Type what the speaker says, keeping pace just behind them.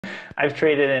I've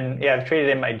traded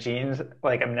in my jeans.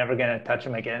 Like I'm never gonna touch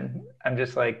them again. I'm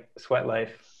just like sweat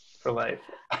life for life.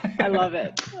 I love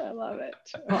it. I love it.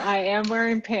 Well, I am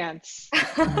wearing pants.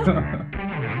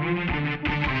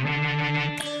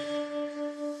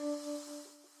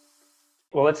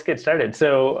 Well, let's get started.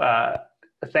 So,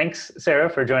 thanks, Sarah,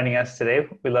 for joining us today.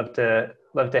 We love to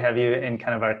have you in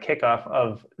kind of our kickoff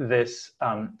of this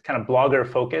kind of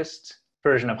blogger focused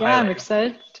version of Yeah, I'm highlighting.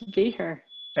 excited to be here.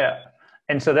 Yeah,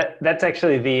 and so that's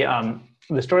actually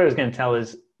the story I was going to tell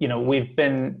is we've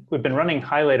been running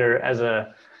Highlighter as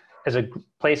a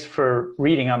place for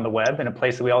reading on the web and a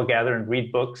place that we all gather and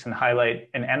read books and highlight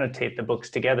and annotate the books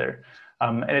together.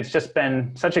 And it's just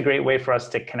been such a great way for us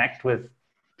to connect with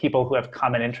people who have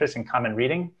common interests and common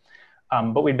reading.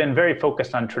 But we've been very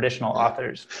focused on traditional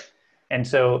authors. And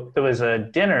so there was a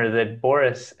dinner that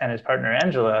Boris and his partner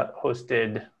Angela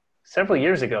hosted several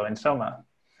years ago in Soma.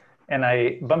 And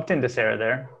I bumped into Sarah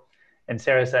there. And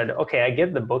Sarah said, okay, I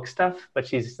get the book stuff, but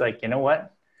she's like, you know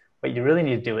what? What you really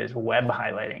need to do is web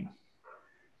highlighting.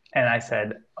 And I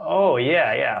said, oh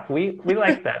yeah, we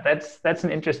like that. That's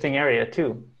an interesting area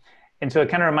too. And so it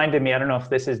kind of reminded me, I don't know if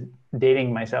this is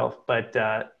dating myself, but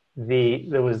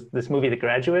there was this movie, The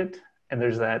Graduate, and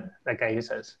there's that guy who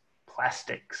says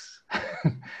plastics.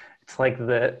 It's like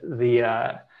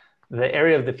the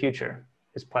area of the future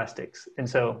is plastics. And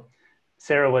so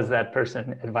Sarah was that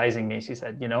person advising me. She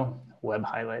said, web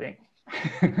highlighting.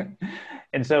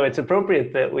 And so it's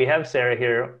appropriate that we have Sarah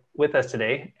here with us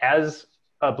today as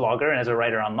a blogger and as a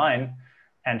writer online,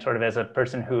 and sort of as a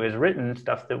person who has written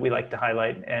stuff that we like to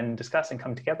highlight and discuss and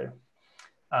come together.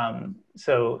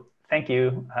 So thank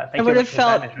you. Thank you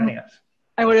for joining us.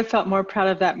 I would have felt more proud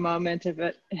of that moment if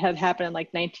it had happened in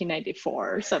like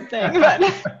 1994 or something. But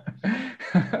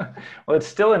well, it's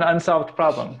still an unsolved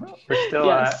problem. We're still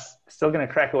yes. Still going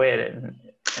to crack away at it and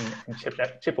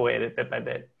chip away at it bit by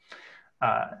bit.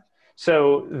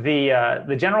 So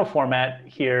the general format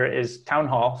here is town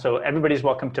hall. So everybody's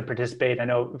welcome to participate. I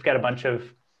know we've got a bunch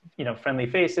of friendly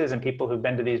faces and people who've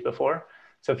been to these before.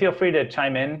 So feel free to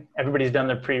chime in. Everybody's done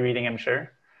their pre-reading, I'm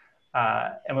sure.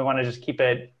 And we want to just keep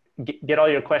it, get all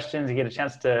your questions and get a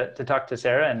chance to talk to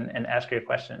Sarah and ask your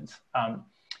questions.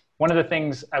 One of the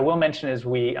things I will mention is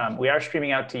we are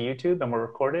streaming out to YouTube and we're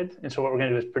recorded. And so what we're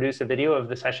going to do is produce a video of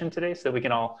the session today so that we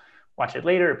can all watch it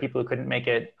later. People who couldn't make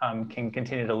it can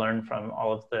continue to learn from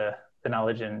all of the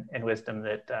knowledge and wisdom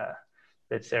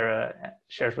that Sarah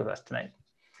shares with us tonight.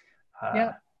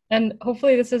 Yeah. And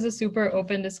hopefully this is a super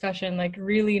open discussion, like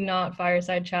really not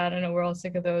fireside chat. I know we're all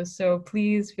sick of those. So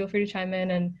please feel free to chime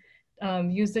in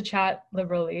and use the chat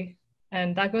liberally.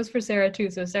 And that goes for Sarah too.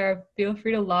 So Sarah, feel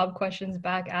free to lob questions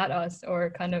back at us or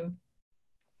kind of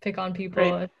pick on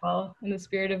people as well in the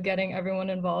spirit of getting everyone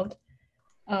involved.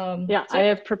 Yeah, I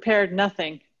have prepared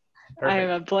nothing. Perfect. I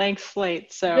have a blank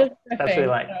slate. So that's what we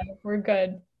like. We're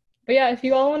good. But yeah, if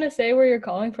you all want to say where you're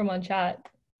calling from on chat,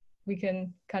 we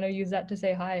can kind of use that to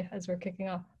say hi as we're kicking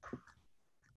off.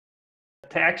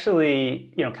 To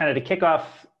actually, kind of to kick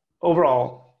off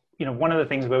overall, one of the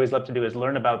things we always love to do is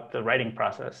learn about the writing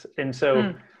process. And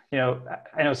so,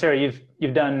 I know, Sarah,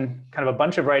 you've done kind of a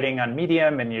bunch of writing on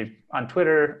Medium and you're on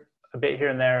Twitter a bit here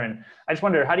and there. And I just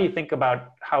wonder, how do you think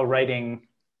about how writing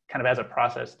kind of as a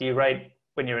process? Do you write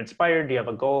when you're inspired? Do you have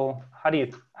a goal? How do you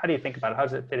think about it? How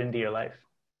does it fit into your life?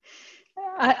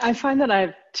 I find that I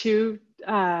have two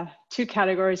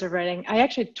categories of writing. I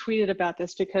actually tweeted about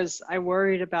this because I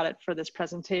worried about it for this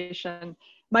presentation.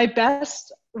 My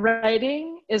best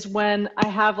writing is when I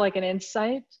have like an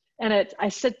insight and I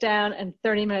sit down and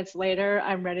 30 minutes later,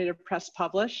 I'm ready to press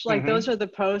publish. Like those are the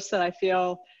posts that I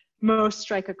feel most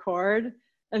strike a chord.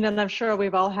 And then I'm sure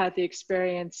we've all had the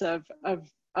experience of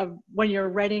when you're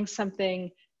writing something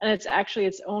and it's actually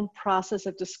its own process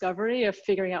of discovery of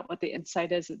figuring out what the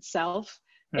insight is itself.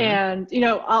 And,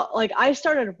 I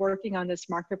started working on this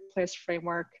marketplace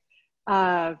framework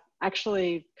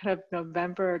actually kind of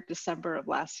November, December of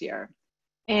last year.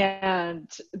 And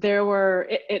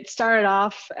it started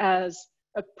off as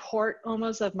a port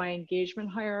almost of my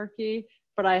engagement hierarchy,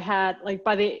 but I had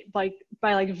by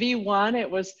V1, it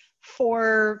was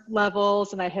 4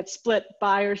 levels and I had split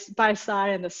buy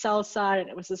side and the sell side. And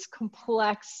it was this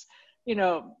complex,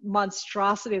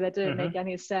 monstrosity that didn't make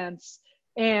any sense.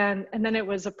 And then it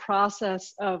was a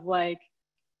process of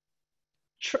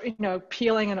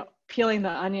peeling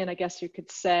the onion, I guess you could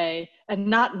say, and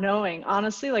not knowing,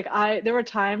 honestly, there were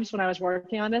times when I was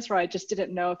working on this where I just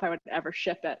didn't know if I would ever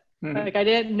ship it. Like I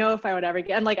didn't know if I would ever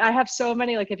get, and I have so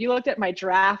many, if you looked at my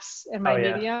drafts in my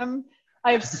Medium,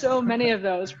 I have so many of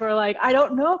those where I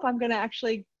don't know if I'm going to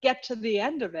actually get to the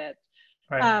end of it.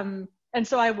 Right. And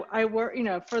so I worry, you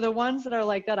know, for the ones that are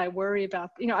like that, I worry about,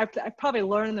 you know, I probably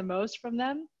learn the most from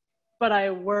them, but I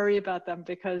worry about them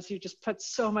because you just put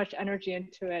so much energy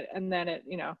into it, and then it,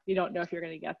 you know, you don't know if you're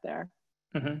going to get there.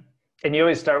 Mm-hmm. And you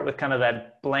always start with kind of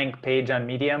that blank page on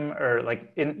Medium, or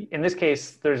like in this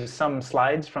case, there's some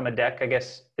slides from a deck, I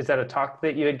guess. Is that a talk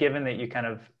that you had given that you kind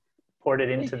of poured it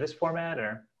into this format,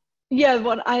 or? Yeah,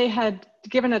 what I had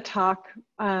given a talk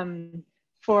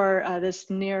for this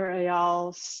Near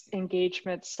Eyal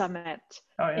engagement summit,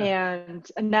 Oh, yeah.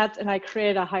 and I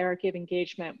created a hierarchy of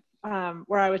engagement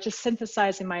where I was just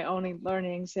synthesizing my own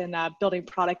learnings in building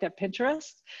product at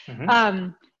Pinterest. Mm-hmm.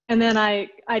 And then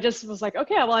I just was like,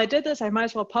 okay, well, I did this, I might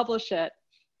as well publish it,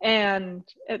 and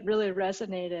it really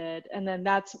resonated. And then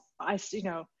I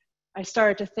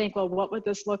started to think, well, what would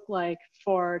this look like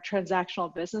for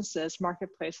transactional businesses,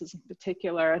 marketplaces in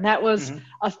particular? And that was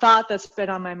a thought that's been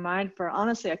on my mind for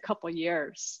honestly a couple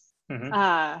years. Mm-hmm.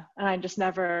 And I just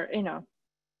never, you know,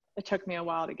 it took me a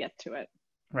while to get to it.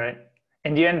 Right.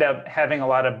 And do you end up having a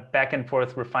lot of back and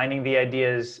forth refining the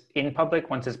ideas in public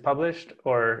once it's published,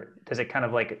 or does it kind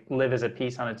of like live as a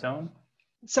piece on its own?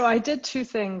 So I did two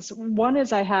things. One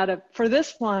is for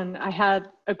this one, I had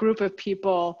a group of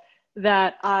people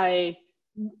that I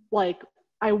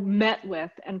met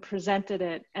with and presented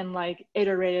it and like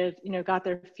iterated, you know, got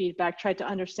their feedback, tried to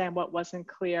understand what wasn't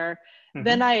clear. Mm-hmm.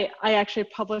 Then I actually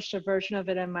published a version of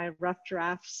it in my Rough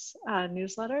Drafts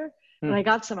newsletter. And I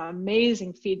got some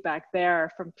amazing feedback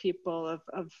there from people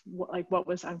of like what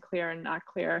was unclear and not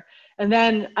clear. And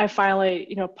then I finally,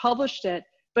 you know, published it.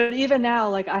 But even now,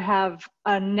 like I have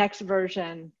a next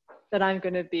version that I'm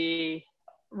going to be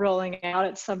rolling out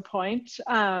at some point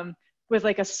with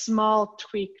like a small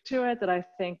tweak to it that I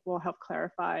think will help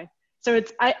clarify. So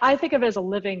I think of it as a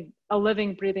living,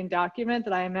 breathing document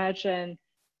that I imagine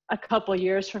a couple of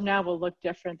years from now will look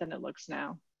different than it looks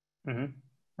now. Mm-hmm.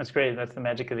 That's great. That's the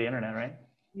magic of the internet, right?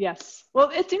 Yes.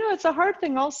 Well, it's, you know, it's a hard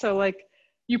thing also. Like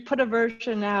you put a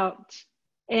version out,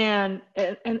 and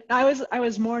I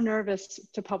was more nervous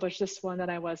to publish this one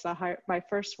than I was my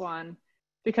first one,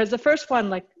 because the first one,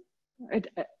 like,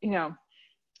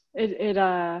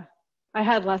 I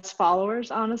had less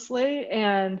followers, honestly,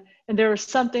 and there was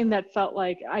something that felt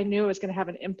like I knew it was going to have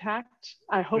an impact.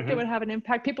 I hoped it would have an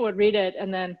impact. People would read it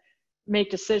and then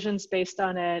make decisions based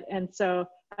on it, and so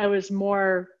I was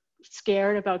more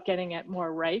scared about getting it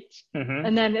more right.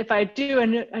 And then if I do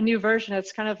a new version,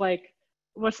 it's kind of like,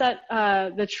 what's that?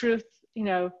 The truth, you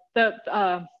know,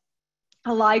 a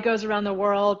lie goes around the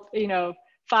world, you know,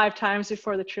 5 times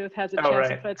before the truth has a chance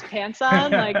to put its pants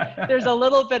on. Like there's a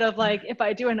little bit of like, if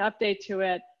I do an update to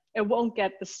it, it won't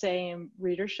get the same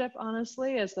readership,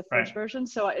 honestly, as the first version.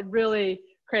 So it really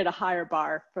created a higher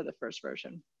bar for the first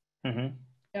version. Mm-hmm.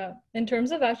 Yeah, in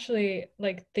terms of actually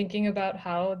like thinking about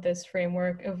how this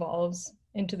framework evolves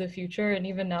into the future and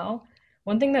even now,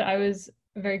 one thing that I was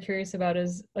very curious about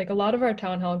is like a lot of our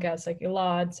town hall guests, like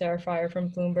Elad, Sarah Fryer from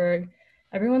Bloomberg,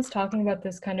 everyone's talking about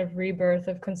this kind of rebirth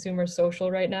of consumer social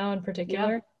right now in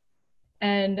particular. Yeah.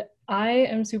 And I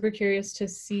am super curious to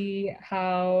see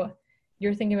how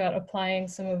you're thinking about applying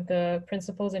some of the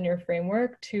principles in your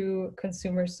framework to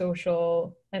consumer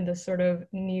social and the sort of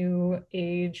new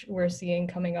age we're seeing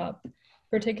coming up.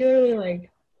 Particularly, like,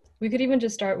 we could even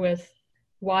just start with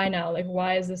why now? Like,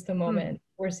 why is this the moment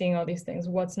we're seeing all these things?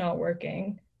 What's not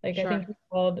working? Like, I think we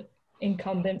called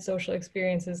incumbent social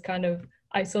experiences kind of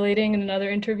isolating in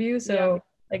another interview. So,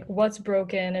 like, what's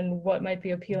broken and what might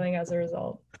be appealing as a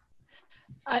result?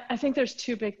 I think there's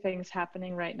 2 big things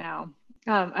happening right now.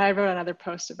 I wrote another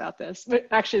post about this. But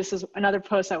actually, this is another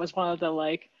post that was one of the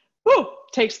like,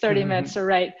 takes 30 minutes to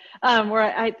write. Where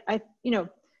I you know,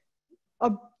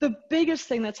 the biggest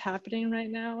thing that's happening right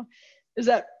now is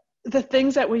that the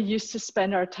things that we used to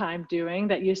spend our time doing,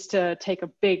 that used to take a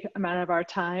big amount of our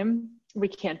time, we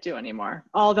can't do anymore.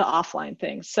 All the offline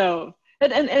things. So,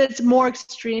 and it's more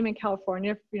extreme in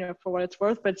California, you know, for what it's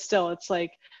worth. But still, it's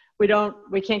like we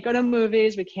can't go to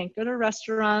movies, we can't go to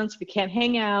restaurants, we can't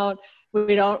hang out.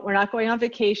 We're not going on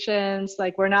vacations,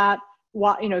 like we're not,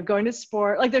 you know, going to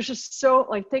sport. Like there's just so,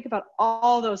 like, think about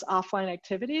all those offline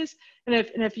activities. And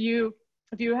if you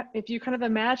kind of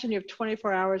imagine you have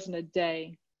 24 hours in a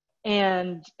day,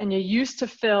 and you used to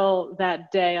fill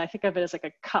that day, I think of it as like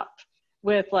a cup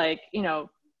with like, you know,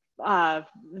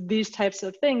 these types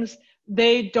of things,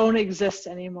 they don't exist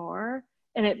anymore.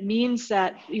 And it means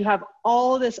that you have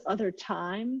all this other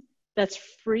time that's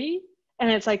free, and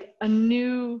it's like a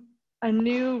new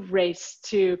race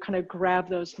to kind of grab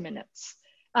those minutes.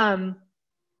 And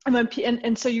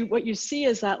so what you see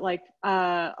is that like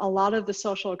a lot of the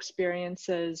social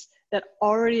experiences that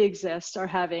already exist are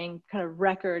having kind of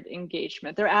record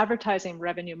engagement. Their advertising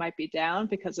revenue might be down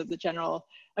because of the general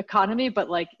economy, but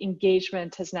like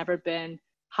engagement has never been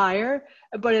higher.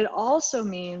 But it also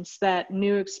means that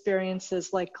new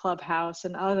experiences like Clubhouse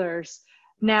and others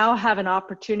now have an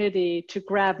opportunity to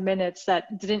grab minutes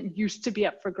that didn't used to be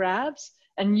up for grabs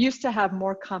and used to have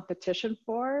more competition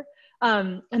for.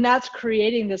 And that's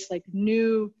creating this like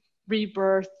new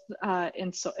rebirth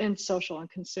in social and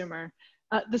consumer.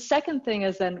 The second thing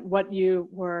is then what you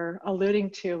were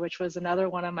alluding to, which was another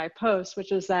one of my posts,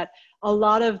 which is that a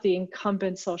lot of the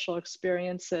incumbent social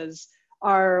experiences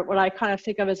are what I kind of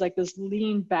think of as like this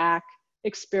lean back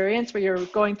experience where you're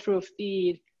going through a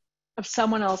feed of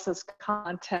someone else's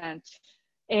content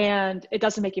and it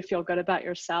doesn't make you feel good about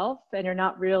yourself and you're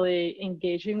not really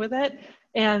engaging with it.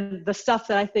 And the stuff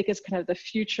that I think is kind of the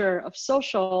future of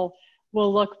social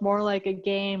will look more like a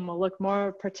game, will look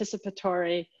more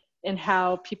participatory in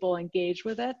how people engage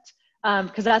with it.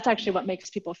 Because that's actually what makes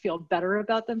people feel better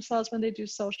about themselves when they do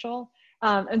social.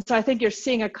 And so I think you're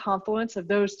seeing a confluence of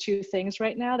those two things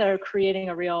right now that are creating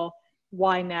a real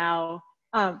why now.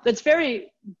 That's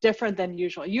very different than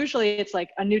usual. Usually it's like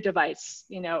a new device,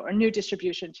 you know, or a new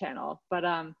distribution channel, but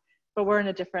we're in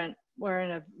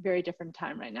a very different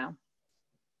time right now.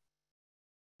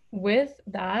 With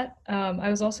that, I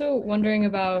was also wondering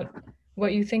about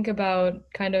what you think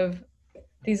about kind of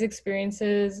these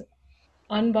experiences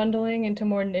unbundling into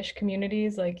more niche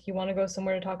communities. Like you want to go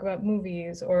somewhere to talk about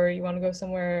movies, or you want to go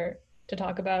somewhere to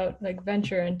talk about like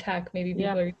venture and tech. Maybe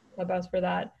people are using Clubhouse for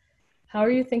that. How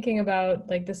are you thinking about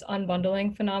like this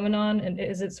unbundling phenomenon? And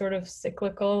is it sort of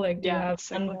cyclical? Like do you have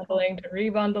unbundling to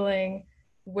rebundling?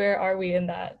 Where are we in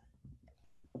that?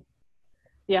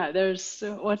 Yeah, there's,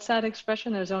 what's that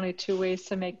expression? There's only two ways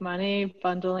to make money,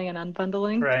 bundling and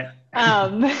unbundling. Right.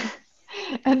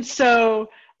 And so,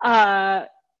 gosh,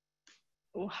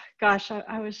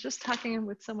 I was just talking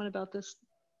with someone about this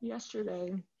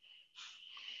yesterday.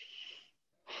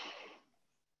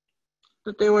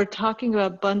 But they were talking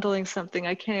about bundling something.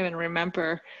 I can't even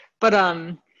remember. But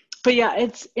yeah,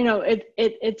 it's, you know,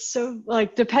 it's so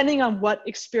like, depending on what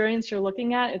experience you're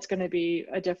looking at, it's going to be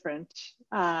a different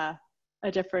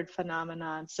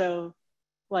phenomenon. So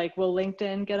like, will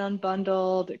LinkedIn get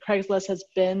unbundled? Craigslist has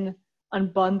been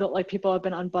unbundled, like people have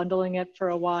been unbundling it for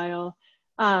a while.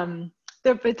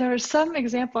 But there's some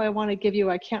example I want to give you,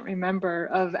 I can't remember,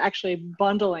 of actually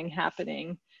bundling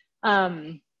happening.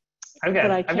 I've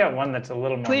got one that's a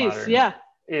little more modern. Yeah.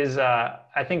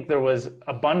 I think there was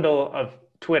a bundle of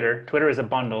Twitter. Twitter is a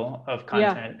bundle of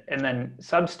content. Yeah. And then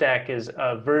Substack is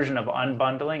a version of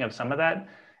unbundling of some of that.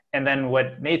 And then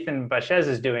what Nathan Bashez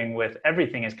is doing with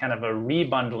everything is kind of a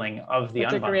rebundling of the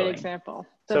unbundling. That's a great example.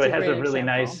 So it has a really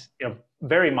nice, you know,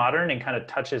 very modern and kind of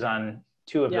touches on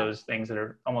two of those things that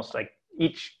are almost like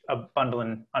each a bundle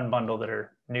and unbundle that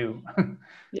are new.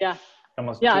 Yeah.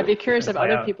 I'd be curious if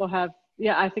other people have.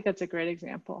 Yeah, I think that's a great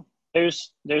example.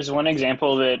 There's one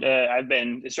example that I've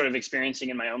been sort of experiencing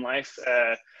in my own life.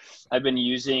 I've been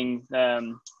using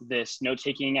this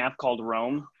note-taking app called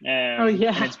Roam.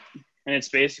 And it's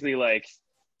basically like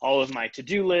all of my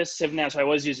to-do lists have now, so I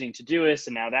was using Todoist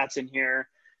and now that's in here.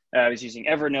 I was using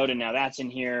Evernote and now that's in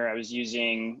here. I was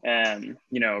using,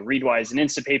 Readwise and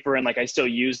Instapaper, and like I still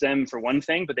use them for one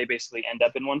thing, but they basically end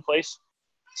up in one place.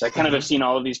 So I kind of have seen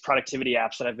all of these productivity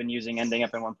apps that I've been using ending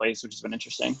up in one place, which has been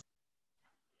interesting.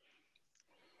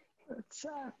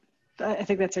 I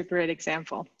think that's a great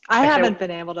example. I haven't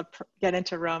been able to get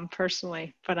into Roam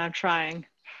personally, but I'm trying.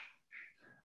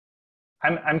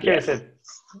 I'm curious if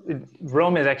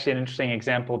Roam is actually an interesting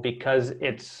example because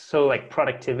it's so like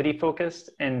productivity focused.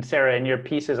 And Sarah, in your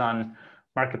pieces on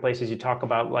marketplaces, you talk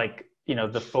about like, you know,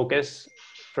 the focus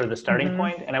for the starting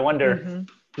point. And I wonder,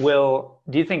 do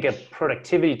you think a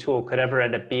productivity tool could ever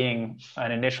end up being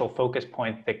an initial focus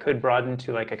point that could broaden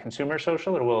to like a consumer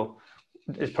social, or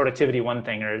is productivity one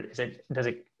thing, or does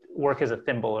it work as a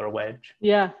thimble or a wedge?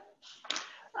 Yeah.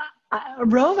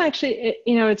 Roam actually,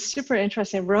 it's super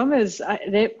interesting. Roam is,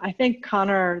 I think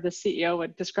Connor, the CEO,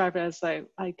 would describe it as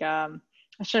like I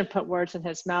shouldn't put words in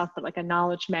his mouth, but like a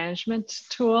knowledge management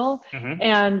tool.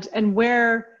 And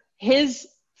where his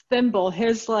thimble,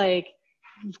 his like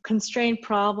constrained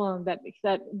problem that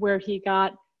where he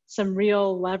got some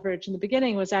real leverage in the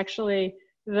beginning was actually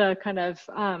the kind of,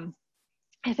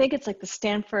 I think it's like the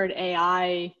Stanford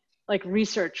AI like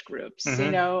research groups,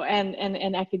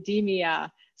 and academia.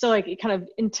 So like kind of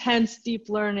intense deep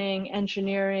learning,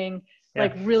 engineering,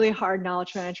 like really hard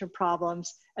knowledge management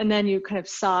problems. And then you kind of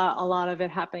saw a lot of it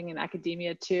happening in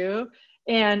academia too.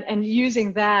 And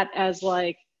using that as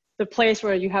like the place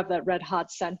where you have that red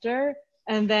hot center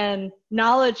And then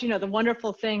knowledge, the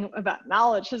wonderful thing about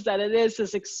knowledge is that it is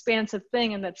this expansive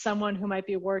thing, and that someone who might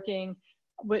be working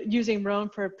with using Roam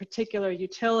for a particular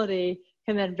utility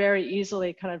can then very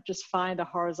easily kind of just find the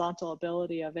horizontal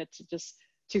ability of it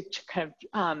to kind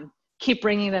of keep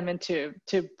bringing them into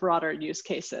broader use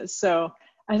cases. So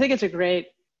I think it's a great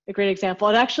example.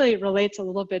 It actually relates a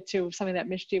little bit to something that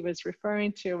Mishti was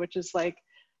referring to, which is like,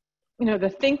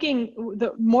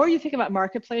 the more you think about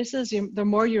marketplaces, the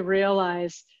more you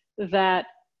realize that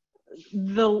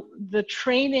the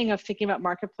training of thinking about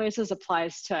marketplaces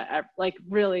applies to like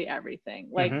really everything.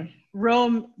 Like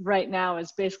Roam right now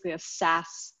is basically a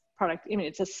SaaS product. I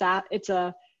mean,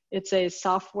 it's a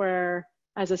software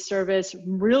as a service,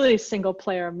 really single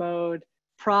player mode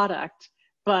product,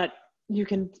 but you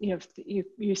can,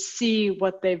 you see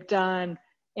what they've done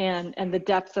and the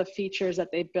depth of features that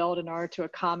they build in order to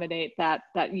accommodate that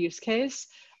use case.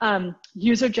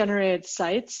 User generated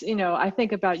sites, I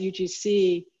think about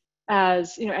UGC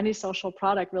as, any social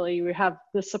product, really. You have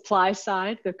the supply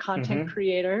side, the content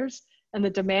creators, and the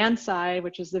demand side,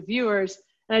 which is the viewers.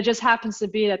 And it just happens to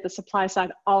be that the supply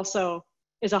side also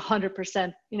is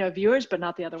 100%, viewers, but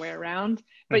not the other way around.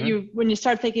 But when you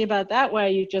start thinking about it that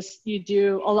way, you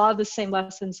do a lot of the same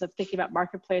lessons of thinking about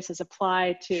marketplaces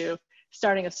apply to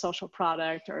starting a social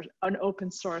product or an open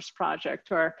source project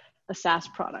or a SaaS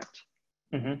product.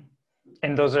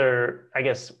 And those are, I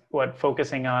guess,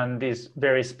 focusing on these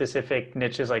very specific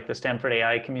niches, like the Stanford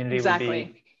AI community would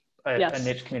be a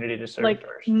niche community to serve. Like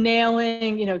first.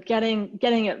 Nailing,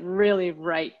 getting it really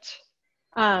right.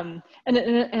 And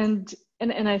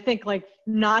I think like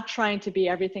not trying to be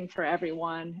everything for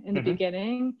everyone in the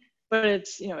beginning, but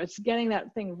it's getting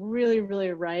that thing really,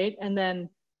 really right. And then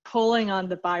pulling on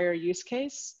the buyer use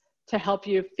case to help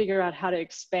you figure out how to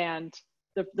expand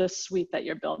the suite that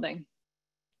you're building.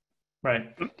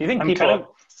 Right. Do you think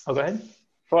people... Oh, go ahead.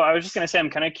 Well, I was just going to say, I'm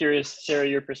kind of curious, Sarah,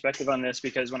 your perspective on this,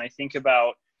 because when I think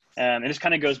about, and this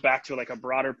kind of goes back to like a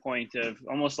broader point of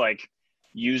almost like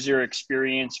user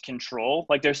experience control.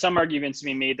 Like there's some arguments to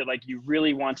be made that like you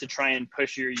really want to try and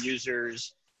push your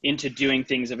users into doing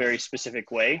things a very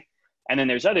specific way. And then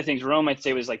there's other things. Roam, I'd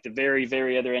say, was like the very,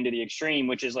 very other end of the extreme,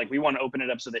 which is like we want to open it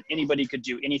up so that anybody could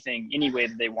do anything, any way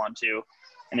that they want to.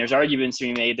 And there's arguments to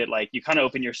be made that like you kind of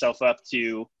open yourself up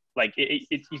to like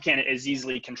you can't as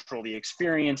easily control the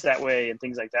experience that way and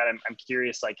things like that. I'm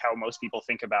curious like how most people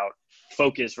think about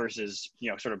focus versus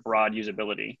sort of broad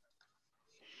usability.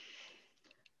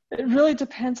 It really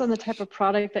depends on the type of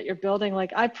product that you're building.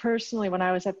 Like I personally, when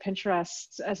I was at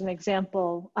Pinterest, as an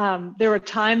example, there were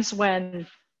times when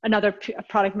another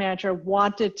product manager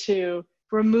wanted to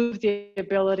remove the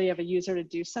ability of a user to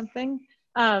do something.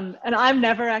 And I'm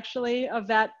never actually of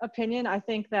that opinion. I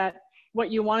think that what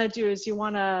you want to do is you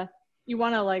want to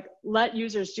like let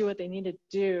users do what they need to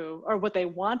do or what they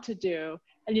want to do,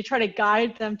 and you try to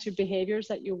guide them to behaviors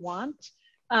that you want.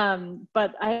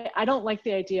 But I don't like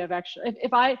the idea of actually,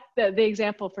 the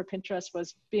example for Pinterest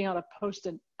was being able to post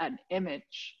an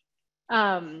image.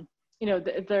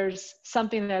 There's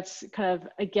something that's kind of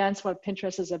against what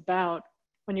Pinterest is about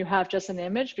when you have just an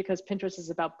image, because Pinterest is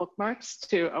about bookmarks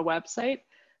to a website.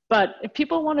 But if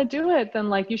people want to do it, then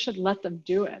like you should let them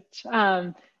do it.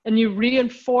 And you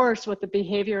reinforce what the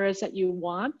behavior is that you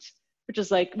want, which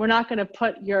is like, we're not going to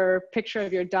put your picture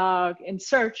of your dog in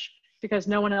search because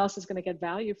no one else is going to get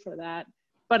value for that.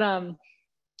 But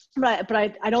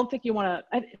I don't think you want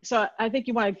to, so I think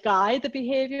you want to guide the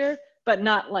behavior, but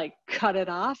not like cut it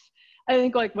off. I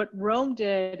think like what Roam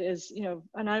did is,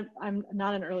 and I'm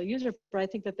not an early user, but I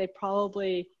think that they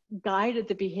probably guided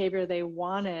the behavior they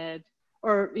wanted,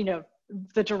 or,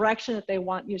 the direction that they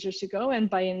want users to go in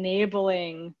by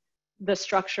enabling the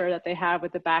structure that they have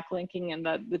with the backlinking and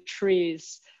the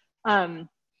trees, and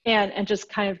just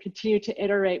kind of continue to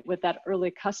iterate with that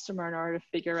early customer in order to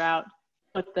figure out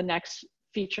what the next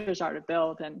features are to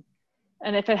build.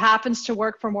 And if it happens to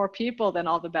work for more people, then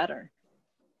all the better.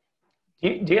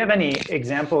 Do you have any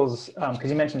examples, because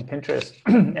you mentioned Pinterest,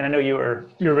 and I know you're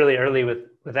really early with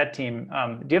that team.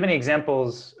 Do you have any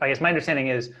examples? I guess my understanding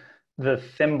is the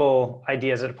thimble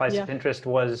idea as it applies to Pinterest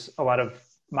was a lot of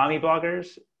mommy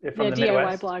bloggers from the DIY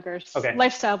Midwest. bloggers, okay,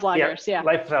 lifestyle bloggers,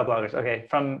 lifestyle bloggers. Okay,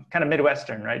 from kind of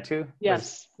Midwestern, right? Too.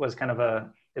 Yes, was kind of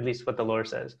at least what the lore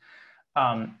says.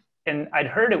 And I'd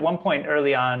heard at one point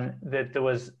early on that there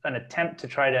was an attempt to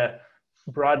try to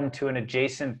broaden to an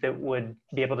adjacent that would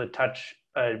be able to touch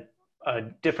a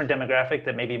different demographic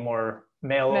that may be more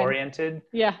male oriented,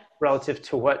 relative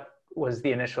to what was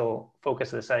the initial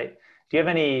focus of the site. Do you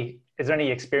have is there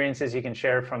any experiences you can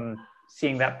share from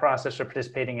seeing that process or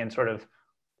participating in sort of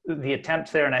the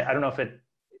attempts there? And I don't know if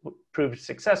proved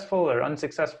successful or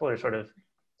unsuccessful, or sort of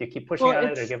do you keep pushing on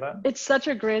it or give up? It's such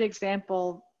a great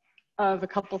example of a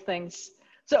couple things.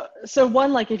 So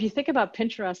one, like if you think about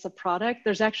Pinterest, the product,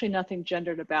 there's actually nothing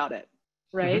gendered about it,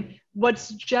 right? Mm-hmm. What's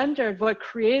gendered, what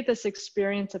created this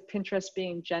experience of Pinterest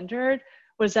being gendered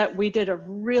was that we did a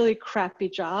really crappy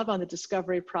job on the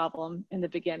discovery problem in the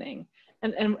beginning.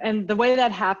 And the way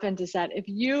that happened is that if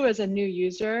you as a new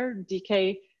user,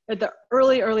 DK, at the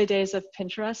early days of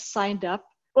Pinterest signed up,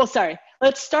 well, sorry,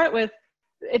 let's start with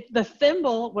the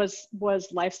thimble was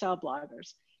lifestyle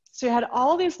bloggers. So you had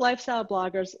all these lifestyle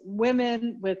bloggers,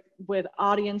 women with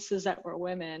audiences that were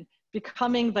women,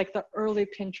 becoming like the early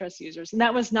Pinterest users. And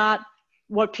that was not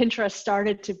what Pinterest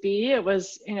started to be. It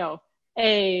was,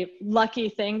 a lucky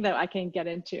thing that I can get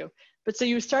into. But so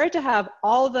you started to have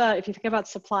if you think about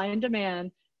supply and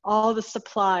demand, all the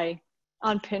supply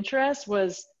on Pinterest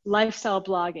was lifestyle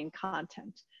blogging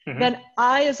content. Mm-hmm. Then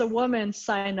I, as a woman,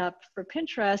 sign up for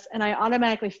Pinterest and I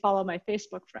automatically follow my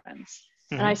Facebook friends.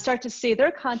 Mm-hmm. And I start to see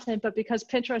their content, but because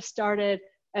Pinterest started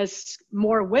as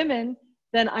more women,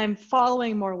 then I'm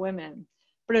following more women.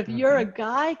 But if mm-hmm. you're a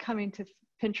guy coming to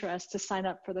Pinterest to sign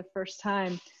up for the first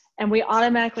time, and we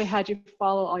automatically had you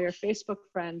follow all your Facebook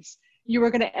friends, you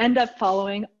were going to end up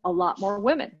following a lot more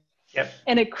women. Yep.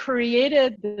 And it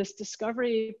created this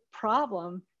discovery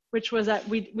problem, which was that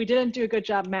we didn't do a good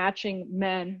job matching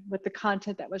men with the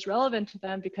content that was relevant to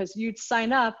them, because you'd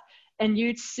sign up and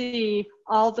you'd see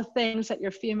all the things that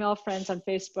your female friends on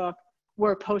Facebook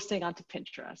were posting onto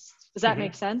Pinterest. Does that mm-hmm.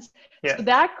 make sense? Yeah. So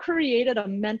that created a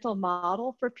mental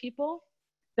model for people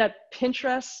that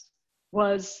Pinterest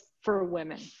was for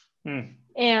women. Mm.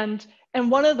 And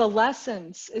one of the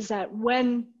lessons is that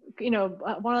when,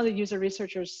 one of the user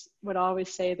researchers would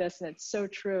always say this, and it's so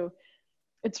true,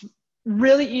 it's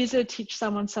really easy to teach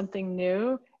someone something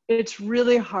new. It's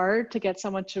really hard to get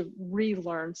someone to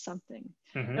relearn something.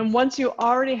 Mm-hmm. And once you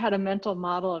already had a mental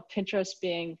model of Pinterest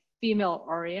being female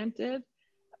oriented,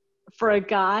 for a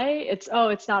guy, it's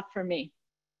not for me.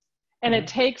 And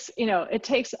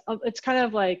mm-hmm. it's kind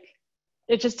of like,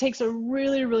 it just takes a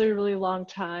really, really, really long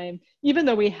time. Even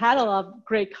though we had a lot of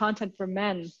great content for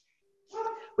men,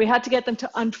 we had to get them to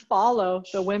unfollow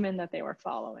the women that they were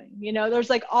following. There's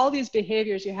like all these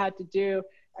behaviors you had to do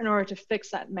in order to fix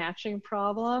that matching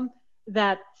problem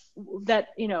that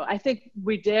I think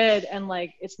we did. And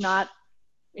like, it's not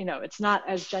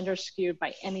as gender skewed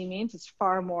by any means. It's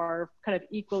far more kind of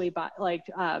equally,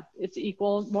 it's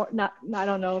equal, more, not, I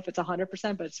don't know if it's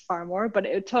 100%, but it's far more. But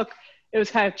it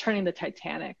was kind of turning the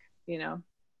Titanic,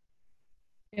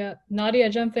 Yeah, Nadia,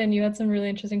 jump in. You had some really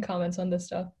interesting comments on this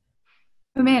stuff.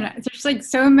 Oh man, there's like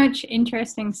so much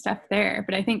interesting stuff there.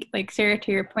 But I think, like, Sarah,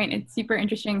 to your point, it's super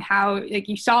interesting how like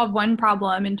you solve one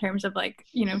problem in terms of like,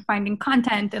 finding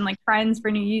content and like friends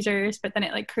for new users, but then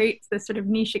it like creates this sort of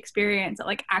niche experience that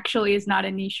like actually is not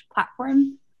a niche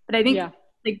platform. But I think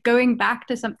like going back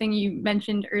to something you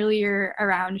mentioned earlier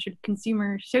around sort of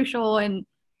consumer social and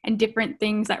different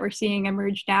things that we're seeing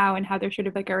emerge now and how there's sort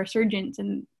of like a resurgence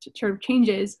and sort of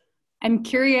changes, I'm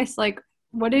curious, like,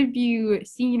 what have you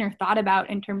seen or thought about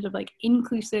in terms of like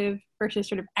inclusive versus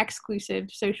sort of exclusive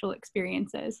social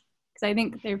experiences? Because I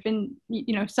think there have been,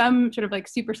 some sort of like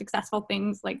super successful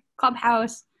things like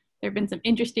Clubhouse. There have been some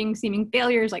interesting seeming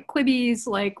failures like Quibi's.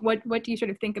 Like, what do you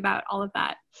sort of think about all of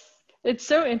that? It's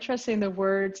so interesting, the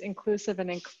words inclusive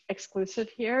and exclusive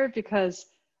here, because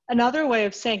another way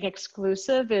of saying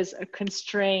exclusive is a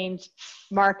constrained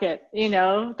market,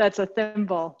 that's a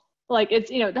thimble. Like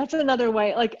it's, that's another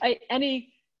way, like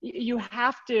you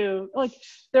have to, like,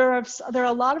 there are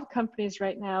a lot of companies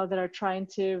right now that are trying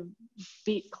to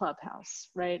beat Clubhouse,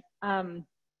 right?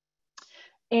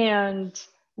 And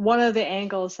one of the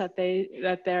angles that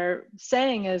they're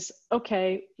saying is,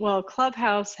 okay, well,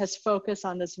 Clubhouse has focused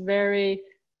on this very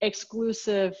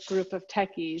exclusive group of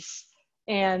techies,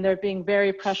 and they're being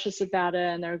very precious about it,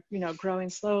 and they're, growing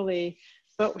slowly.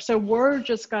 But so we're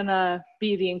just gonna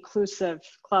be the inclusive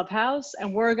Clubhouse,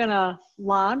 and we're gonna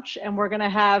launch, and we're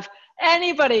gonna have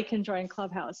anybody can join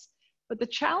Clubhouse. But the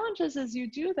challenge is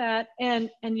you do that, and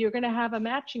you're gonna have a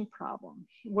matching problem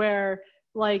where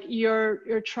like you're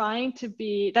trying to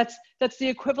be, that's the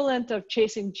equivalent of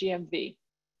chasing GMV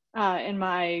in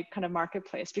my kind of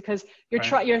marketplace, because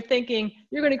you're thinking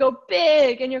you're gonna go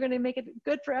big and you're gonna make it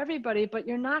good for everybody, but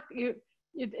you're not.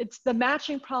 It's the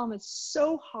matching problem is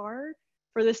so hard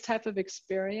for this type of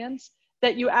experience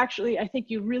that you actually, I think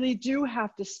you really do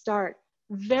have to start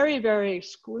very, very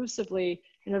exclusively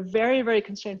in a very, very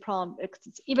constrained problem.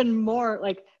 It's even more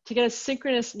like to get a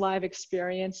synchronous live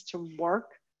experience to work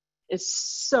is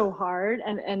so hard.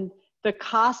 And the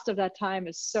cost of that time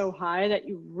is so high that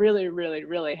you really, really,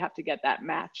 really have to get that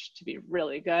match to be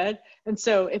really good. And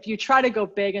so if you try to go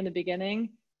big in the beginning,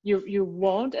 you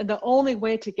won't. And the only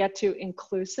way to get to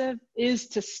inclusive is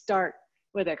to start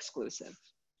with exclusive.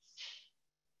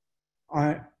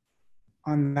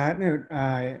 On that note,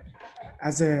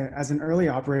 as an early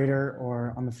operator,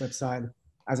 or on the flip side,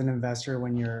 as an investor,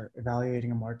 when you're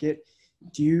evaluating a market,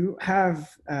 do you have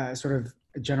sort of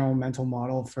a general mental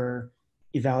model for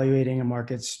evaluating a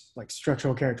market's like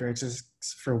structural characteristics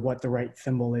for what the right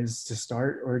thimble is to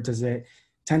start, or does it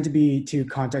tend to be too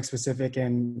context specific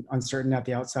and uncertain at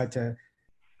the outset to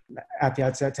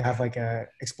have like a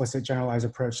explicit generalized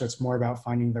approach? So it's more about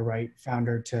finding the right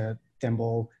founder to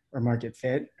thimble or market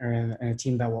fit, or in a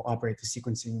team that will operate the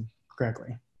sequencing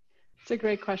correctly? It's a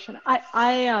great question.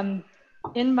 I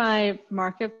in my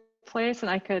marketplace, and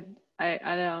I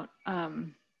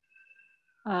don't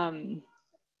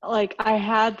like, I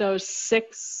had those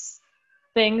 6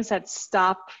 things that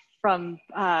stop from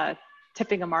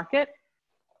tipping a market.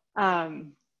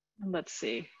 Let's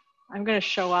see. I'm going to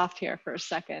show off here for a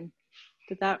second.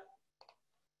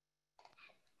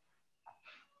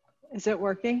 Is it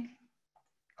working?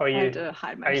 Oh, I had to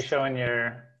hide my. Are you showing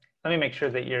your? Let me make sure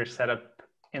that you're set up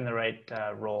in the right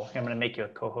role. I'm going to make you a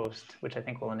co-host, which I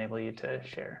think will enable you to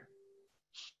share.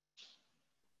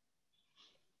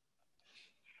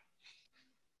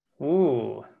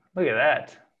 Ooh, look at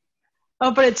that.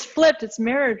 Oh, but it's flipped. It's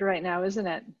mirrored right now, isn't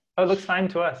it? Oh, it looks fine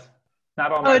to us.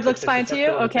 Not all. Oh, it looks fine to you?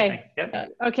 Okay.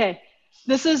 Yep. Okay.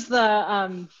 This is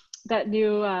the that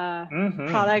new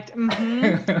product.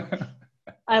 Mm-hmm.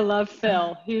 I love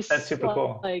Phil. That's super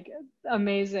cool. Like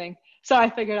amazing. So I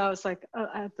figured I was like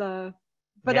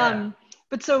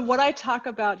but so what I talk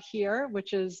about here,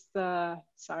 which is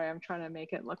sorry, I'm trying to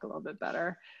make it look a little bit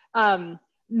better.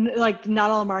 Like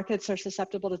not all markets are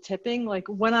susceptible to tipping. Like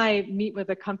when I meet with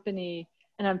a company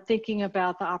and I'm thinking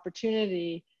about the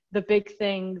opportunity, the big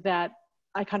thing that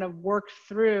I kind of work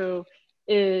through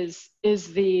is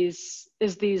these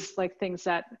like things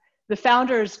that the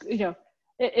founders,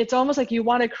 it's almost like you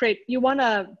want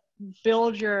to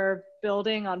build your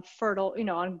building on fertile,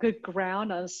 on good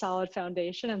ground, on a solid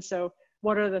foundation. And so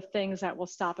what are the things that will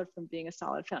stop it from being a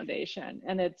solid foundation?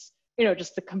 And it's,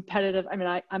 just the competitive, I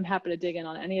mean, I'm happy to dig in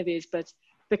on any of these, but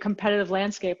the competitive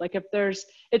landscape, like if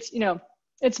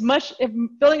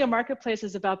building a marketplace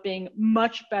is about being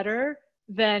much better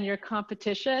than your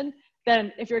competition,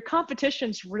 then if your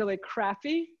competition's really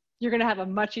crappy, you're going to have a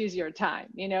much easier time,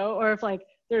 or if like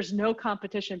there's no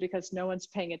competition because no one's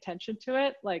paying attention to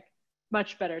it, like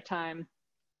much better time.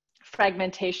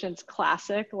 Fragmentation's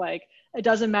classic. Like it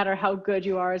doesn't matter how good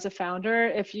you are as a founder.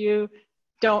 If you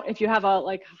have a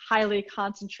like highly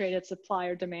concentrated supply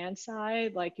or demand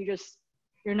side, like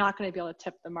you're not going to be able to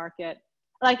tip the market.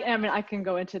 Like, I mean, I can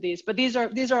go into these, but these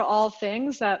are all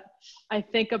things that I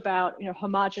think about.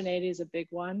 Homogeneity is a big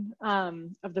one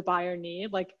of the buyer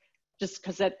need, like just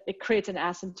because it creates an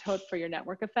asymptote for your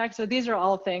network effect. So these are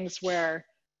all things where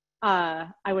I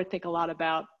would think a lot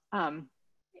about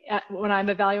when I'm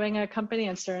evaluating a company,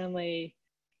 and certainly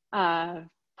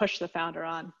push the founder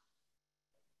on.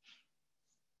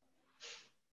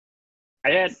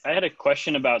 I had a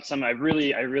question about some. I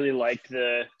really liked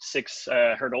the 6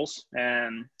 hurdles,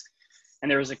 and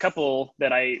there was a couple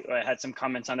that I had some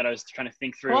comments on that I was trying to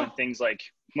think through. Cool. And things like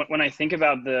when I think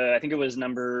about I think it was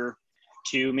number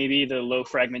 2, maybe the low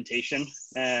fragmentation.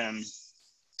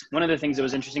 One of the things that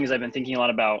was interesting is I've been thinking a lot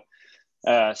about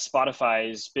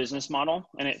Spotify's business model,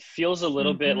 and it feels a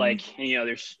little bit like,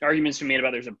 there's arguments to be made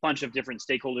about there's a bunch of different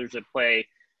stakeholders at play.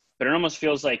 But it almost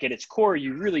feels like at its core,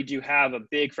 you really do have a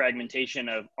big fragmentation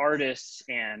of artists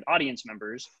and audience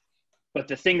members. But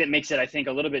the thing that makes it, I think,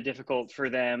 a little bit difficult for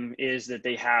them is that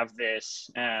they have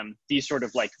these sort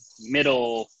of like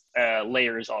middle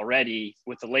layers already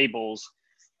with the labels.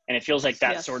 And it feels like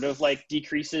that sort of like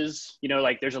decreases,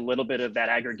 like there's a little bit of that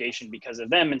aggregation because of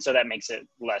them. And so that makes it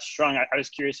less strong. I was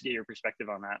curious to get your perspective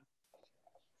on that.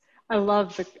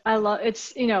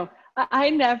 I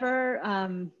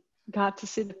never, got to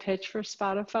see the pitch for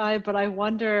Spotify, but I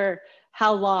wonder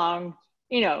how long,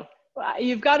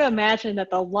 you've got to imagine that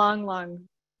the long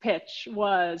pitch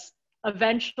was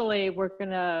eventually we're going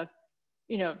to,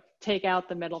 take out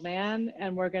the middleman,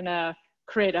 and we're going to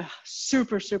create a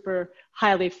super, super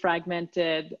highly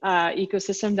fragmented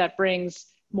ecosystem that brings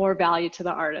more value to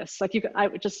the artists. Like I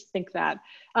would just think that.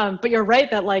 But you're right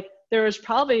that like there's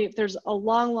a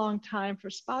long time for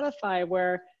Spotify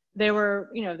where they were,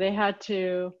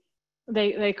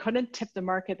 they couldn't tip the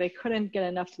market. They couldn't get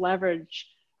enough leverage.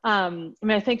 I mean,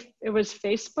 I think it was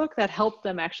Facebook that helped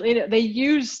them actually. They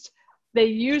used they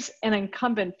use an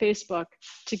incumbent Facebook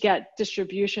to get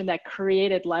distribution that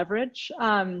created leverage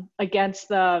against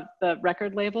the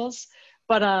record labels.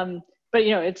 But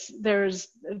you know, there is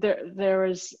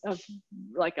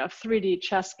like a 3D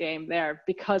chess game there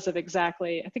because of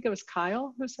exactly, I think it was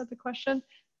Kyle who said the question.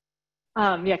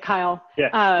 Yeah, Kyle.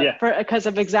 Yeah. Because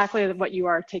of exactly what you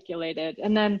articulated.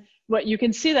 And then what you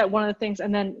can see that one of the things,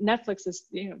 and then Netflix has,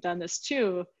 you know, done this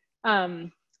too.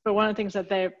 But one of the things that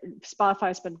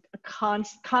Spotify's been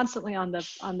constantly on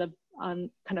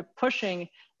kind of pushing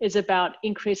is about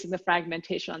increasing the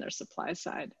fragmentation on their supply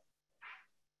side.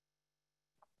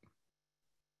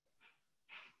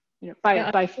 You know,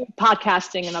 by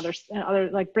podcasting and other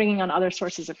like bringing on other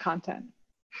sources of content.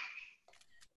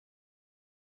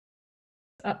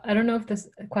 I don't know if this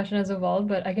question has evolved,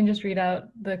 but I can just read out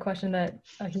the question that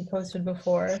he posted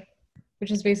before,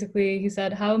 which is basically, he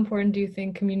said, how important do you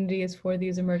think community is for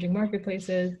these emerging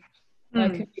marketplaces?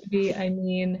 Community, I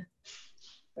mean,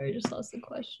 I just lost the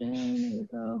question. There we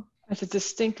go. As a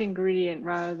distinct ingredient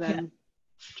rather than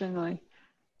generally.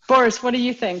 Boris, what do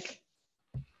you think?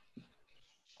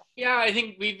 Yeah, I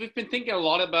think we've been thinking a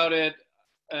lot about it,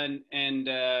 and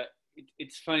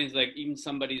it's funny. It's like even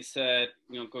somebody said,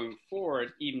 you know, going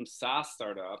forward, even SaaS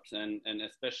startups and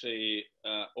especially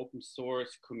open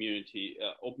source community,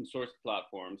 open source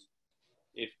platforms,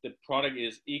 if the product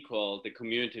is equal, the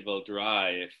community will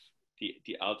drive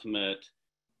the ultimate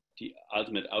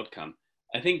outcome.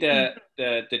 I think that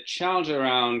the challenge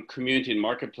around community and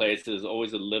marketplace is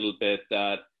always a little bit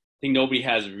that I think nobody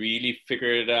has really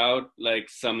figured it out, like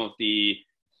some of the,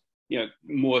 you know,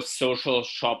 more social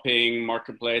shopping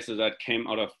marketplaces that came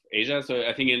out of Asia. So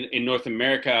I think in North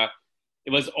America, it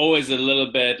was always a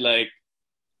little bit like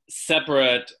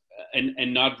separate and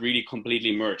not really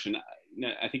completely merged. And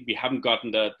I think we haven't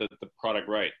gotten the product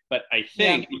right. But I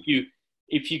think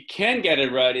if you can get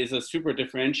it right, is a super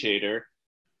differentiator.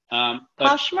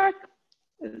 Poshmark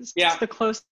is the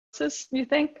closest, you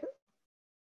think?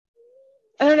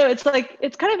 I don't know. It's like,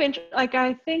 it's kind of interesting. Like,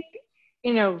 I think,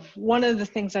 you know, one of the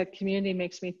things that community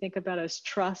makes me think about is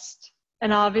trust.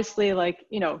 And obviously, like,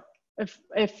 you know, if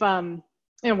you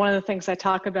know, one of the things I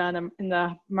talk about in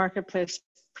the marketplace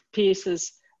piece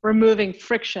is removing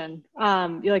friction.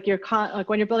 Like like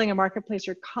when you're building a marketplace,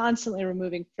 you're constantly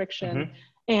removing friction.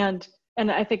 And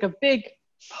I think a big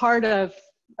part of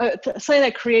something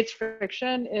that creates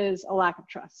friction is a lack of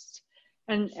trust.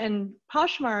 And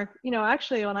Poshmark, you know,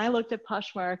 actually, when I looked at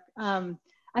Poshmark,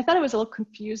 I thought it was a little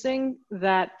confusing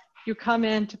that you come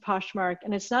into Poshmark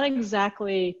and it's not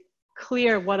exactly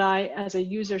clear what I, as a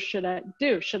user, should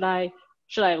do. Should I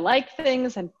like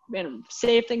things and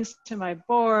save things to my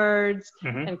boards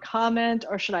and comment,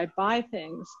 or should I buy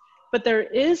things? But there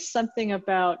is something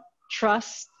about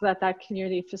trust that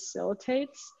community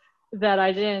facilitates that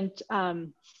I didn't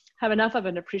have enough of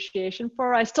an appreciation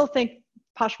for. I still think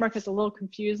Poshmark is a little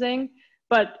confusing,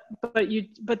 but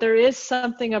there is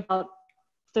something about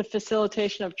the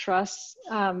facilitation of trust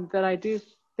that I do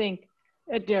think,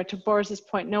 you know, to Boris's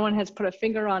point, no one has put a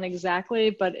finger on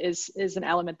exactly, but is an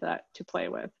element to play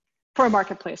with for a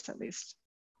marketplace at least.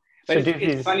 But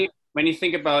it's funny when you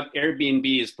think about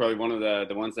Airbnb is probably one of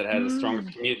the ones that has a stronger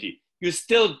community. You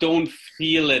still don't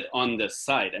feel it on the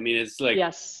site. I mean, it's like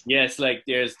like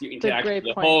there's the interaction with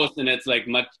the host, and it's like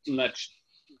much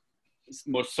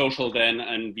more social than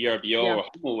an VRBO or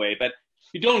HomeAway, but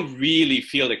you don't really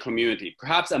feel the community.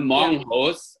 Perhaps among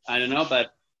hosts, I don't know,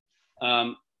 but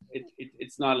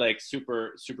it's not like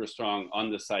super strong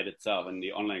on the site itself and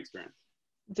the online experience.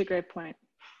 It's a great point.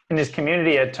 And is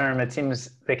community a term, it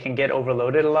seems that can get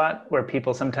overloaded a lot, where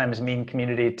people sometimes mean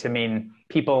community to mean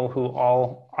people who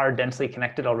all are densely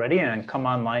connected already and come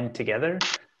online together.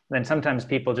 And then sometimes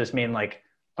people just mean like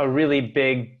a really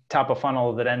big top of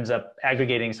funnel that ends up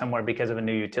aggregating somewhere because of a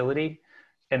new utility.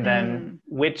 And then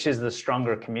which is the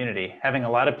stronger community? Having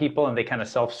a lot of people and they kind of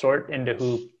self-sort into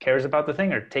who cares about the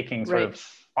thing, or taking sort of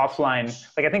offline,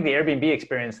 like I think the Airbnb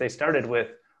experience, they started with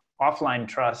offline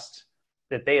trust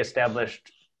that they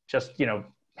established, just, you know,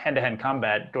 hand-to-hand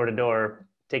combat, door-to-door,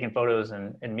 taking photos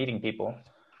and meeting people.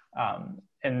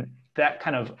 And that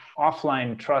kind of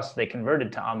offline trust they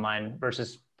converted to online,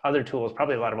 versus other tools,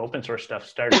 probably a lot of open source stuff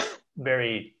starts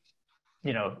very,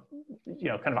 you know,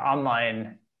 kind of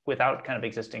online without kind of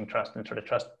existing trust, and sort of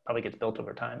trust probably gets built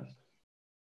over time.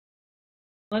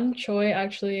 On Choi,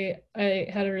 actually, I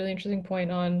had a really interesting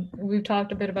point on, we've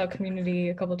talked a bit about community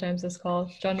a couple of times this call.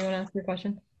 John, you want to ask your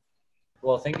question?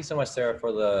 Well, thank you so much, Sarah,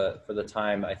 for the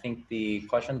time. I think the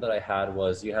question that I had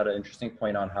was, you had an interesting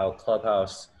point on how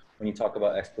Clubhouse, when you talk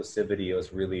about exclusivity, it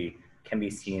was really can be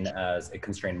seen as a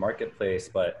constrained marketplace,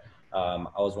 but I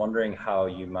was wondering how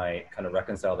you might kind of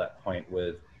reconcile that point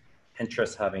with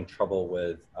Pinterest having trouble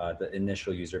with the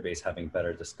initial user base having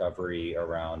better discovery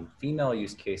around female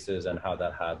use cases, and how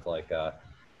that had like a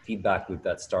feedback loop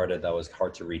that started that was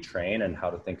hard to retrain, and how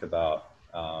to think about,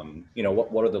 you know,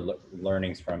 what are the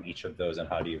learnings from each of those, and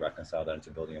how do you reconcile that into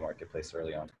building a marketplace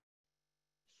early on?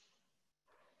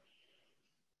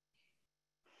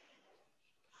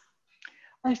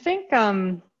 I think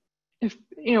if,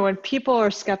 you know, when people are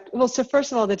skeptical, well, so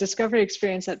first of all, the discovery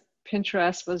experience at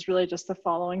Pinterest was really just the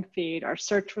following feed. Our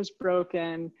search was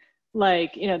broken.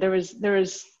 Like, you know,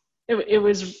 it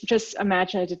was just,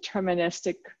 imagine a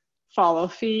deterministic follow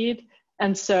feed.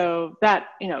 And so that,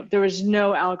 you know, there was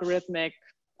no algorithmic,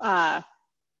 and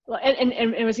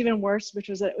it was even worse, which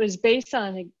was that it was based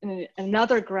on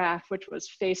another graph, which was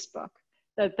Facebook,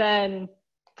 that then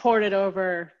ported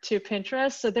over to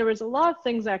Pinterest. So there was a lot of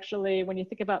things actually, when you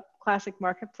think about classic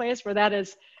marketplace, where that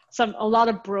is a lot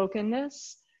of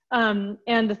brokenness. And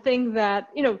the thing that,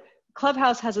 you know,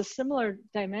 Clubhouse has a similar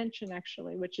dimension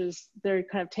actually, which is they're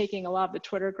kind of taking a lot of the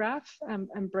Twitter graph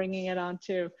and bringing it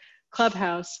onto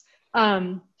Clubhouse.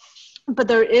 But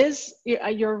there is,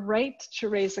 you're right to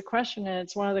raise the question, and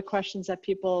it's one of the questions that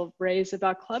people raise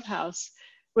about Clubhouse,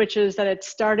 which is that it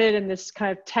started in this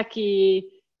kind of techie,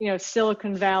 you know,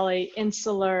 Silicon Valley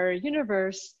insular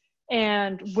universe,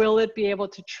 and will it be able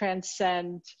to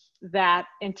transcend that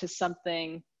into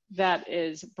something that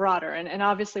is broader? And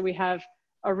obviously we have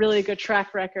a really good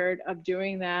track record of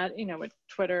doing that, you know, with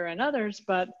Twitter and others,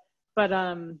 but there's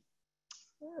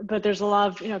a lot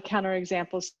of, you know,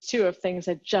 counterexamples too of things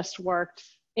that just worked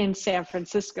in San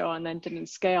Francisco and then didn't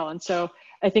scale. And so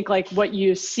I think like what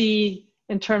you see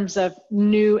in terms of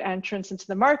new entrants into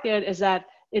the market is that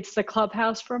it's the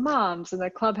Clubhouse for moms and the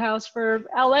Clubhouse for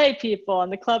LA people and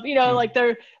the club, you know, like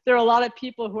there are a lot of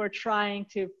people who are trying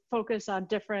to focus on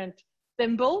different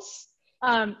thimbles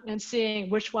and seeing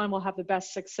which one will have the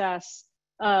best success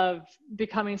of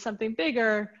becoming something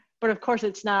bigger. But of course,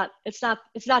 it's not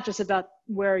just about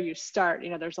where you start. You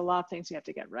know, there's a lot of things you have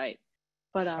to get right.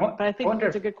 But I think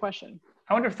it's a good question.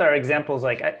 I wonder if there are examples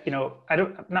like, you know,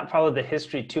 I've not followed the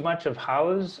history too much of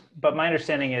House, but my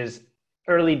understanding is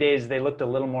early days they looked a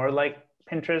little more like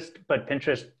Pinterest, but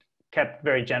Pinterest kept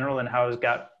very general, and House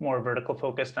got more vertical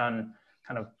focused on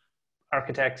kind of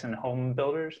architects and home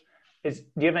builders. Do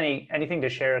you have anything to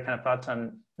share, kind of thoughts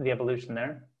on the evolution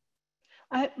there?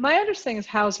 My understanding is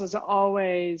House was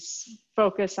always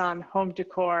focused on home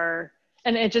decor,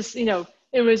 and it just, you know,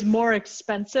 it was more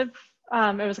expensive.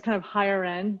 It was a kind of higher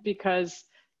end because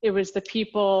it was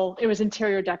it was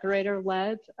interior decorator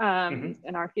led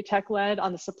and architect led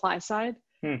on the supply side.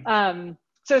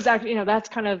 So it's actually, you know, that's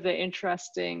kind of the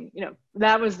interesting, you know,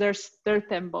 that was their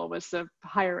thimble was the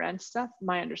higher end stuff,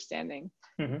 my understanding.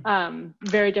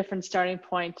 Very different starting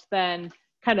point than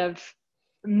kind of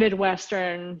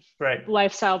Midwestern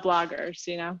lifestyle bloggers,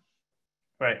 you know?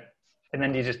 Right. And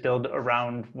then do you just build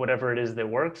around whatever it is that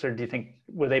works? Or do you think,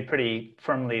 were they pretty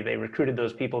firmly, they recruited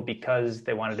those people because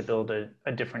they wanted to build a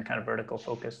different kind of vertical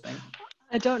focus thing?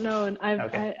 I don't know. And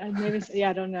I maybe, yeah,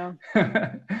 I don't know.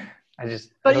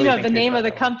 But you know, the name of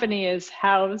the company is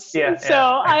House. Yeah. So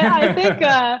yeah. I think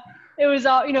it was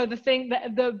all, you know, the thing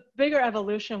that the bigger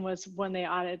evolution was when they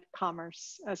added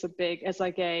commerce as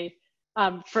like a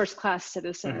first-class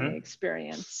citizen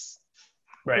experience,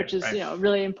 which is, you know, a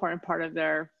really important part of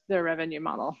their revenue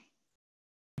model.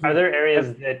 Are there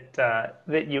areas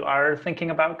that you are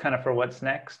thinking about kind of for what's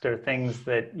next, or things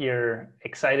that you're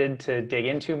excited to dig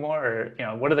into more, or, you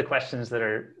know, what are the questions that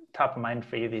are top of mind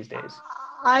for you these days?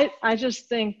 I just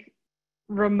think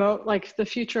like the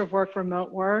future of work,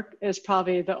 remote work is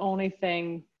probably the only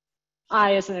thing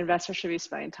I, as an investor, should be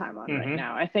spending time on right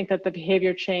now. I think that the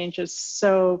behavior change is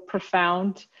so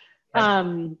profound.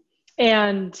 And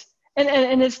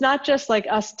it's not just like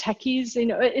us techies, you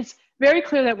know, it's very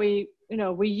clear that we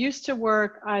used to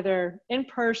work either in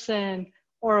person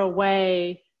or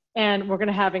away, and we're going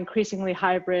to have increasingly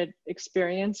hybrid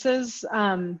experiences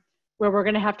where we're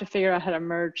going to have to figure out how to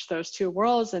merge those two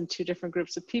worlds and two different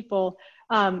groups of people.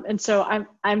 And so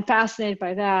I'm fascinated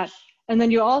by that. And then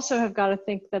you also have got to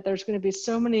think that there's going to be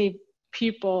so many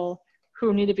people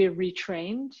who need to be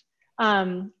retrained,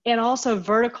 and also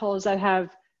verticals that have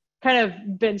kind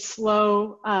of been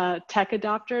slow tech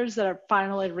adopters that are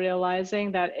finally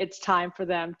realizing that it's time for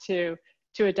them to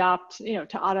adopt, you know,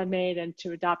 to automate and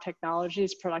to adopt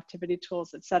technologies, productivity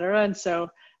tools, et cetera. And so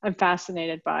I'm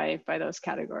fascinated by those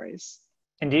categories.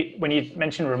 And when you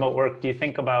mention remote work, do you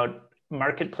think about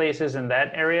marketplaces in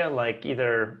that area, like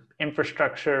either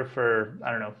infrastructure for,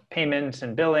 I don't know, payments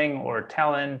and billing, or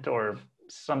talent, or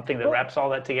something that wraps all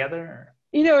that together?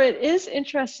 It is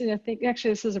interesting to think,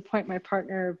 actually, this is a point my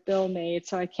partner Bill made,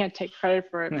 so I can't take credit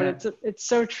for it, but it's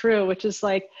so true, which is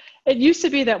like, it used to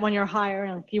be that when you're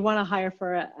hiring, like you want to hire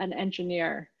for an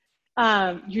engineer,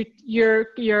 your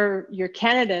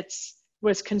candidates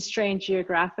was constrained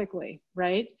geographically,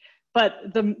 right?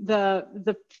 But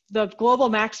the global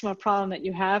maximum problem that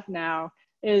you have now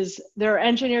is there are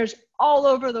engineers all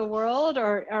over the world,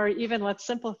 or even, let's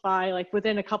simplify, like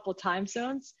within a couple time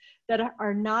zones, that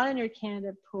are not in your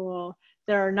candidate pool.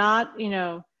 That are not,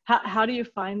 how do you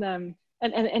find them?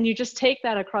 And you just take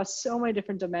that across so many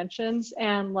different dimensions,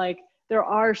 and like there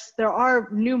are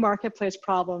new marketplace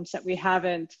problems that we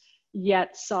haven't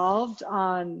yet solved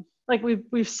on, like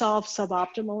we've solved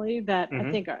suboptimally, that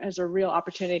I think is a real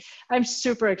opportunity. I'm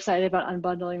super excited about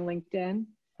unbundling LinkedIn.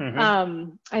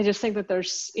 I just think that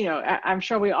there's, I'm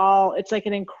sure it's like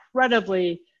an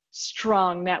incredibly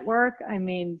strong network. I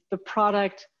mean, the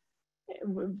product,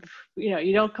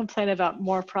 you don't complain about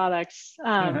more products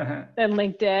than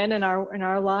LinkedIn in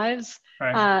our lives.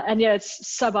 Right. And yet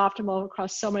it's suboptimal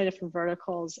across so many different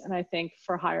verticals. And I think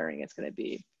for hiring,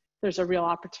 there's a real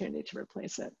opportunity to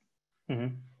replace it.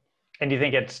 And do you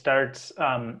think it starts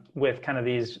with kind of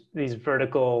these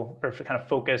vertical or kind of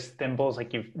focused thimbles,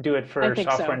 like you do it for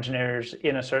software engineers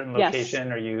in a certain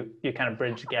location, or you kind of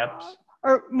bridge gaps?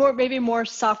 Or maybe more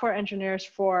software engineers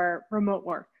for remote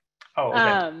work. Oh,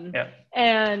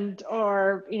 okay.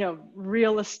 Or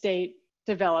real estate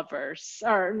developers,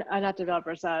 or not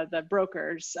developers, the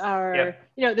brokers, or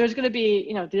there's going to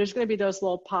be those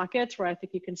little pockets where I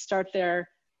think you can start there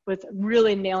with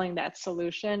really nailing that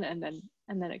solution, and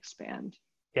then expand.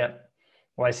 Yeah.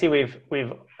 Well, I see we've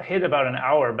hit about an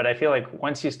hour, but I feel like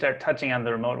once you start touching on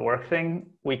the remote work thing,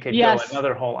 we could go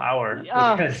another whole hour.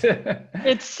 Because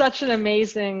it's such an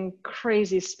amazing,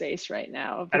 crazy space right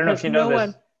now. I don't know if you know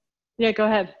this. Yeah, go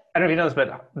ahead. I don't know if you know this,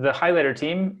 but the Highlighter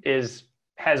team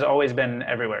has always been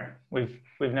everywhere. We've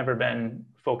never been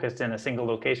focused in a single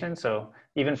location. So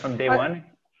even from day one,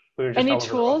 we were just any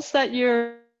tools that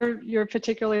you're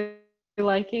particularly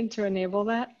liking to enable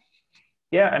that?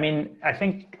 Yeah, I mean, I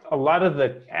think a lot of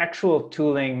the actual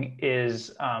tooling is,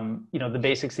 the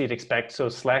basics you'd expect. So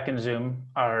Slack and Zoom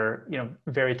are,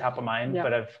 very top of mind.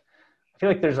 But I feel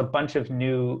like there's a bunch of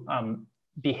new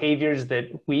behaviors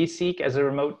that we seek as a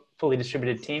remote, fully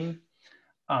distributed team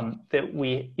that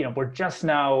we're just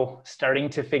now starting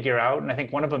to figure out. And I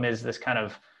think one of them is this kind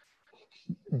of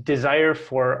desire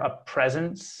for a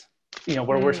presence,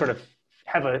 where we're sort of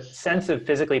have a sense of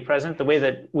physically present, the way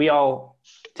that we all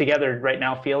together right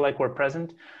now feel like we're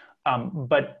present,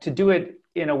 but to do it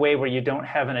in a way where you don't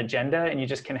have an agenda and you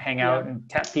just can hang out and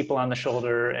tap people on the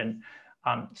shoulder. And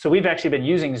so we've actually been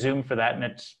using Zoom for that, and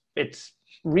it's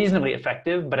reasonably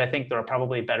effective, but I think there are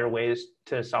probably better ways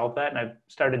to solve that. And I've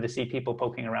started to see people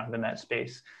poking around in that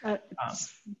space.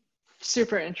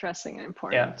 Super interesting and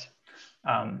important.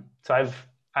 Yeah. So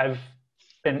I've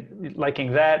been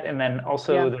liking that, and then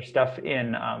also there's stuff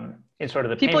in sort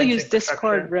of the people use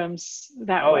Discord rooms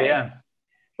that way. Oh yeah,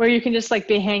 where you can just like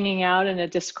be hanging out in a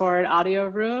Discord audio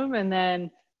room, and then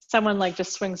someone like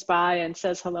just swings by and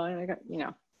says hello, and I got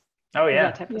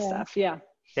that type of stuff.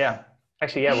 Yeah.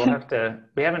 Actually, we'll have to.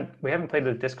 We haven't played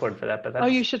with Discord for that, but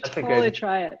that's you should totally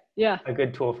try it. Yeah, a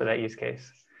good tool for that use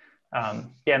case.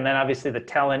 And then obviously the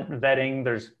talent vetting.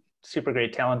 There's super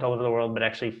great talent all over the world, but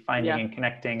actually finding and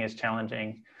connecting is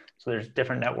challenging. So there's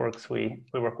different networks we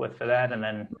work with for that. And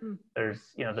then there's,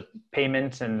 the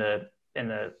payments and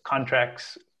the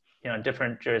contracts,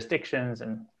 different jurisdictions,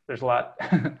 and there's a lot,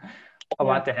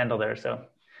 lot to handle there. So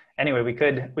anyway, we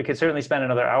could certainly spend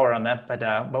another hour on that,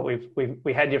 but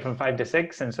we had you from 5 to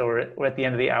 6. And so we're at the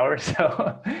end of the hour.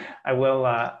 So I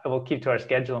will keep to our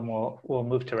schedule, and we'll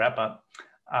move to wrap up.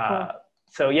 Cool.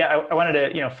 So I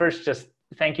wanted to, first just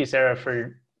thank you, Sarah,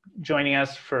 for joining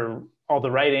us, for all the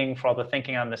writing, for all the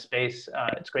thinking on the space.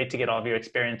 It's great to get all of your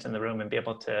experience in the room and be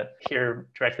able to hear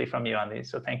directly from you on these.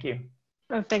 So thank you.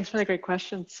 Oh, thanks for the great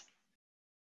questions.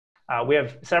 We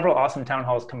have several awesome town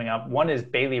halls coming up. One is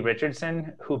Bailey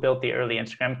Richardson, who built the early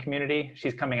Instagram community.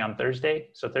 She's coming on Thursday,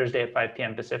 so Thursday at 5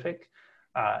 p.m. Pacific.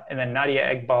 And then Nadia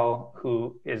Egbal,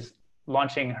 who is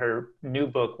launching her new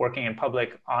book, Working in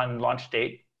Public, on launch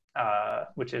date,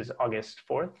 which is August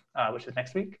 4th, which is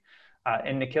next week.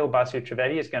 And Nikhil Basu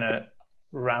Trivedi is going to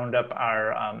round up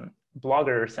our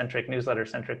blogger-centric,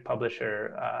 newsletter-centric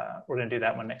publisher. We're going to do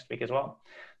that one next week as well.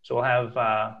 So we'll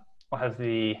have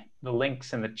the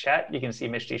links in the chat. You can see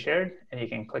Mishti shared, and you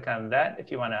can click on that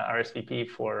if you want to RSVP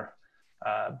for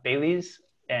Bailey's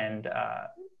and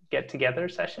get together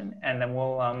session, and then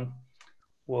we'll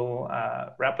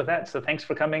wrap with that. So thanks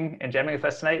for coming and jamming with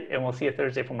us tonight, and we'll see you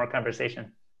Thursday for more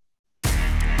conversation.